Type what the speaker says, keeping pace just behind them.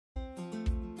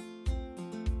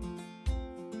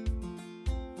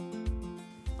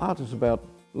Art is about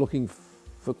looking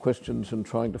for questions and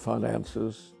trying to find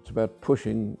answers. It's about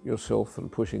pushing yourself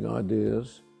and pushing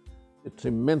ideas. It's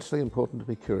immensely important to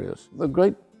be curious. The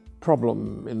great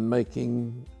problem in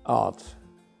making art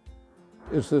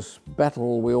is this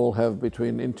battle we all have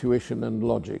between intuition and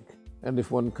logic. And if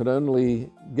one could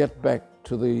only get back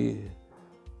to the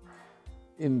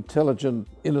intelligent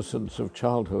innocence of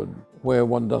childhood, where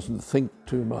one doesn't think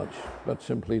too much, but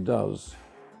simply does.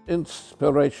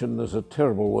 Inspiration is a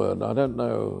terrible word. I don't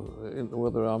know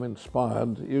whether I'm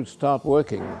inspired. You start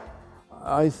working.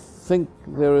 I think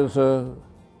there is a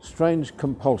strange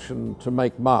compulsion to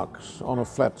make marks on a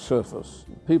flat surface.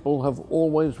 People have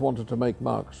always wanted to make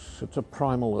marks. It's a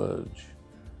primal urge.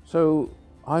 So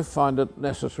I find it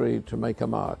necessary to make a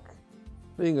mark.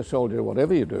 Being a soldier,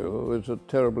 whatever you do, is a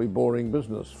terribly boring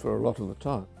business for a lot of the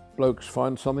time. Blokes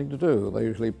find something to do. They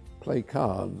usually play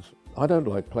cards. I don't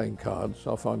like playing cards.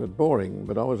 I find it boring,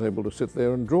 but I was able to sit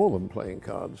there and draw them playing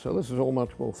cards. So this is all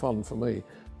much more fun for me.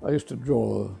 I used to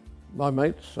draw my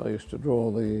mates. I used to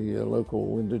draw the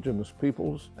local indigenous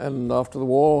peoples. And after the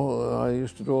war, I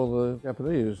used to draw the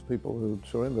Japanese people who'd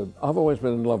surrendered. I've always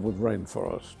been in love with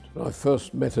rainforest. I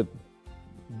first met it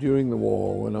during the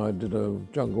war when I did a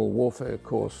jungle warfare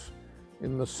course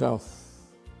in the south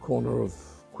corner of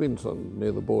Queensland,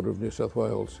 near the border of New South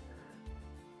Wales.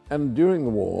 And during the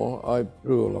war, I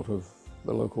drew a lot of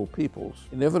the local peoples.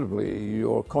 Inevitably,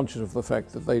 you're conscious of the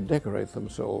fact that they decorate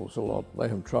themselves a lot. They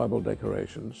have tribal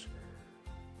decorations.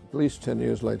 At least 10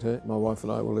 years later, my wife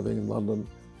and I were living in London,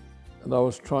 and I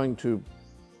was trying to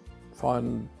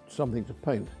find something to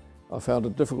paint. I found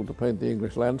it difficult to paint the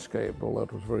English landscape, although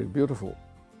it was very beautiful.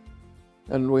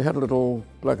 And we had a little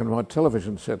black and white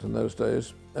television set in those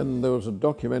days, and there was a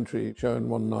documentary shown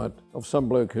one night of some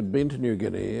bloke who'd been to New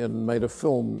Guinea and made a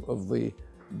film of the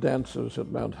dancers at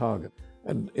Mount Hargett.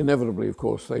 And inevitably, of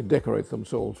course, they decorate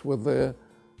themselves with their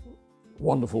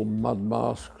wonderful mud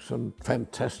masks and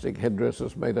fantastic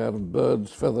headdresses made out of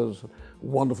birds' feathers,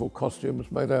 wonderful costumes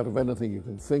made out of anything you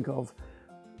can think of.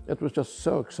 It was just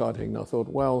so exciting. I thought,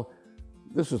 well,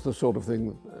 this is the sort of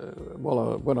thing,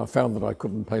 when I found that I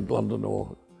couldn't paint London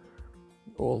or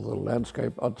the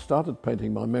landscape, I'd started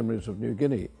painting my memories of New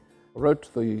Guinea. I wrote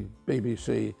to the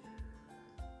BBC,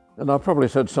 and I probably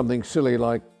said something silly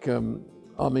like, I'm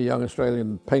a young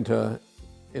Australian painter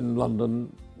in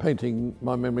London painting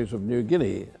my memories of New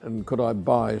Guinea, and could I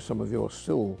buy some of your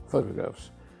still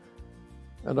photographs?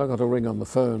 And I got a ring on the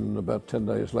phone about 10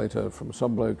 days later from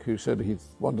some bloke who said he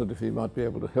wondered if he might be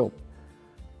able to help.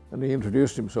 And he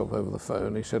introduced himself over the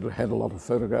phone. He said he had a lot of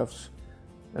photographs,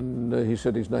 and he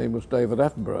said his name was David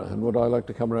Attenborough, and would I like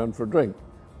to come around for a drink?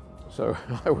 So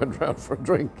I went round for a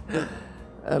drink,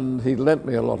 and he lent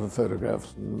me a lot of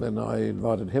photographs, and then I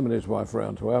invited him and his wife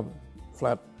around to our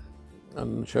flat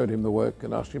and showed him the work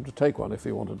and asked him to take one if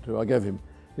he wanted to. I gave him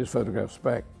his photographs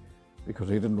back because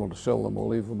he didn't want to sell them or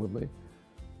leave them with me.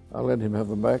 I let him have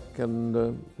them back,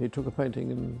 and he took a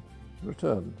painting in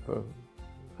return.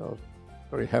 I was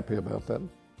very happy about that.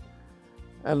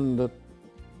 And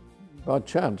by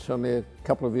chance, only a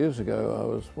couple of years ago, I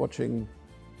was watching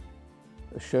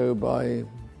a show by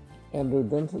Andrew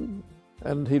Benton,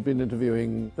 and he'd been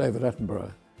interviewing David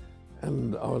Attenborough.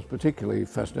 And I was particularly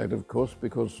fascinated, of course,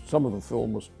 because some of the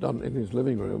film was done in his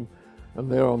living room, and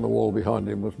there on the wall behind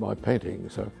him was my painting.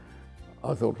 So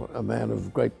I thought, a man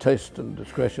of great taste and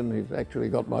discretion, he'd actually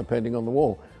got my painting on the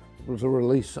wall. It was a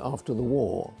release after the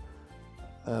war.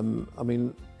 I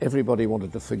mean, everybody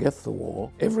wanted to forget the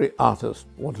war. Every artist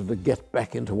wanted to get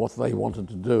back into what they wanted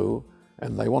to do,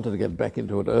 and they wanted to get back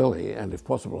into it early, and if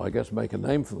possible, I guess, make a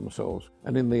name for themselves.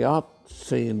 And in the art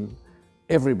scene,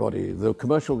 everybody, the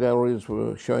commercial galleries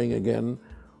were showing again,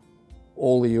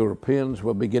 all the Europeans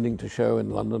were beginning to show in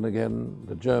London again,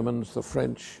 the Germans, the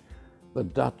French, the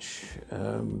Dutch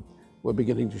were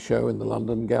beginning to show in the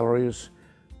London galleries.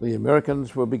 The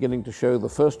Americans were beginning to show. The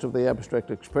first of the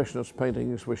abstract expressionist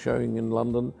paintings were showing in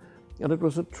London, and it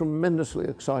was a tremendously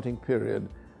exciting period.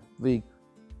 The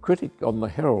critic on the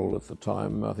Herald at the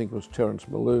time, I think it was Terence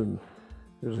Malone,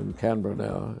 who's in Canberra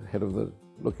now, head of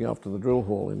looking after the drill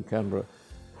hall in Canberra.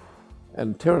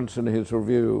 And Terence, in his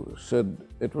review, said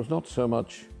it was not so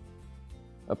much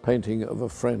a painting of a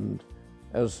friend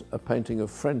as a painting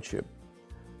of friendship.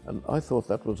 And I thought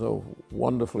that was a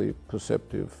wonderfully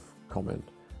perceptive comment.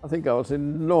 I think I was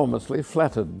enormously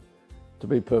flattered, to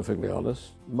be perfectly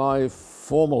honest. My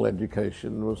formal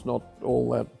education was not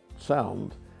all that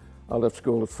sound. I left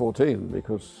school at 14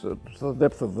 because of the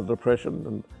depth of the depression,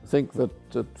 and I think that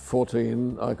at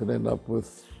 14 I could end up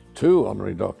with 2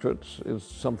 honorary doctorates is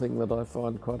something that I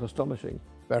find quite astonishing.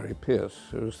 Barry Pearce,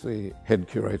 who's the head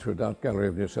curator at Art Gallery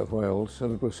of New South Wales,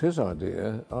 and it was his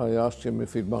idea. I asked him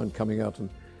if he'd mind coming out and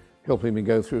helping me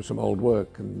go through some old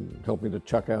work and help me to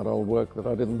chuck out old work that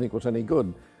I didn't think was any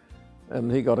good.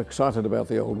 And he got excited about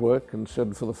the old work and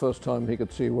said for the first time he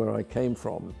could see where I came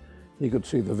from. He could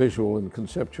see the visual and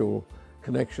conceptual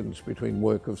connections between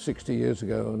work of 60 years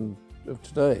ago and of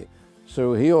today.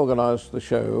 So he organised the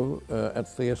show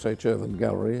at the S.H. Irvine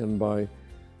Gallery, and by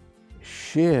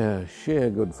sheer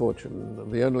good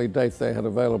fortune, the only date they had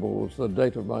available was the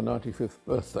date of my 95th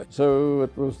birthday. So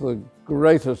it was the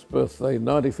greatest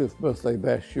 95th birthday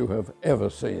bash you have ever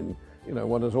seen. You know,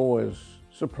 one is always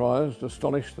surprised,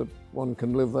 astonished that one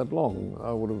can live that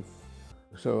long.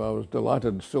 So I was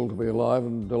delighted still to be alive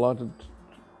and delighted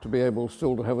to be able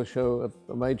still to have a show at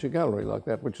a major gallery like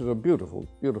that, which is a beautiful,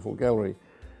 beautiful gallery.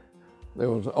 There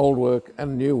was old work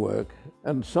and new work,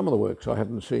 and some of the works I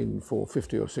hadn't seen for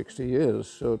 50 or 60 years,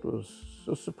 so it was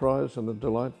a surprise and a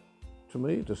delight to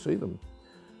me to see them.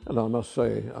 And I must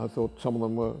say, I thought some of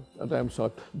them were a damn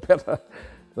sight better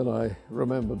than I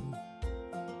remembered.